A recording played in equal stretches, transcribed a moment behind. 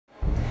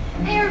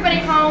Hey everybody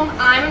home,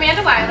 I'm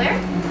Amanda Weiler.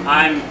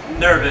 I'm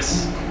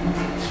nervous.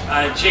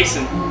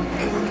 Jason.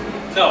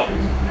 No,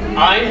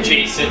 I'm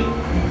Jason.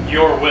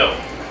 You're Will.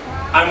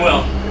 I'm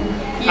Will.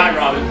 Yeah. Hi,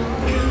 Robin.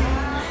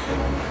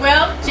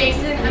 Will,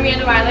 Jason,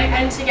 Amanda Weiler,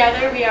 and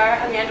together we are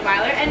Amanda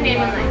Weiler and Name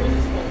and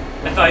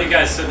Lights. I thought you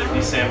guys said there'd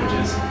be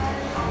sandwiches.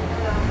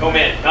 Oh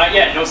man, not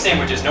yet. No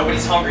sandwiches.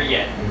 Nobody's hungry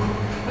yet.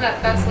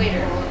 That's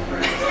later.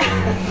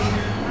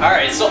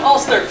 Alright, so I'll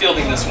start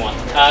fielding this one.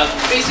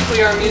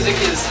 Basically our music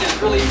is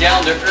really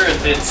down to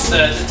earth. It's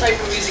the type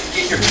of music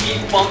you get your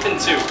feet bumping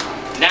to.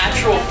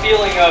 Natural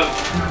feeling of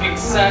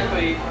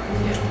exactly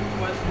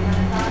what...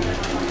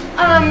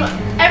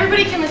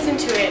 Everybody can listen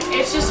to it.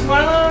 It's just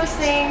one of those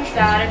things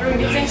that everyone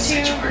gets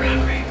into.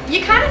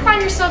 You kind of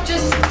find yourself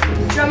just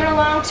drumming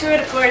along to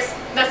it. Of course,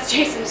 that's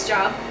Jason's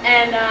job.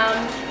 And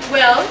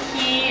Will,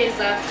 he is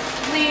a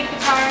lead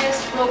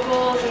guitarist,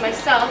 vocals, and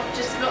myself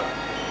just go...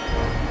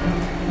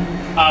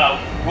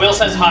 Will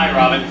says hi,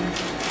 Robin.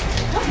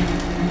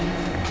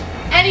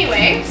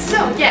 Anyway,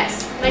 so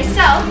yes,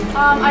 myself,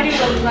 I do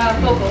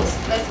vocals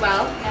as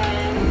well,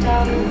 and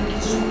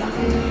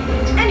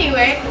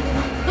anyway,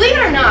 believe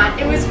it or not,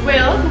 it was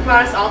Will who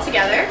brought us all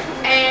together,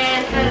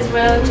 and because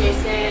Will and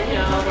Jason, you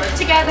know, work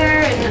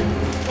together, and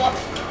well,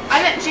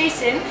 I met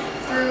Jason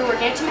through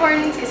working at Tim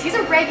Hortons because he's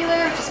a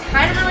regular, which is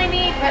kind of really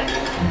neat, but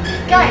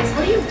guys,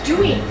 what are you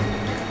doing?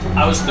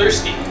 I was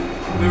thirsty.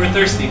 We were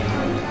thirsty.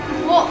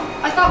 Well,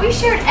 I thought we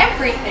shared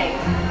everything.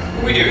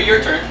 We do.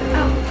 Your turn.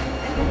 Oh.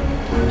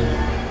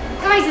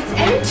 Guys, it's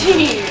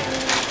empty.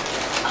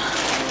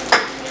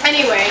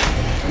 Anyway,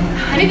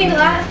 anything to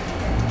that?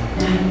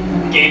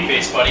 Game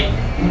face, buddy.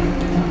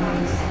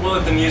 We'll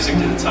let the music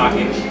do the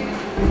talking.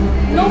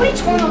 Nobody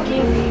told no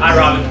game face. Hi,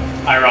 Robin.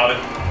 Hi, Robin.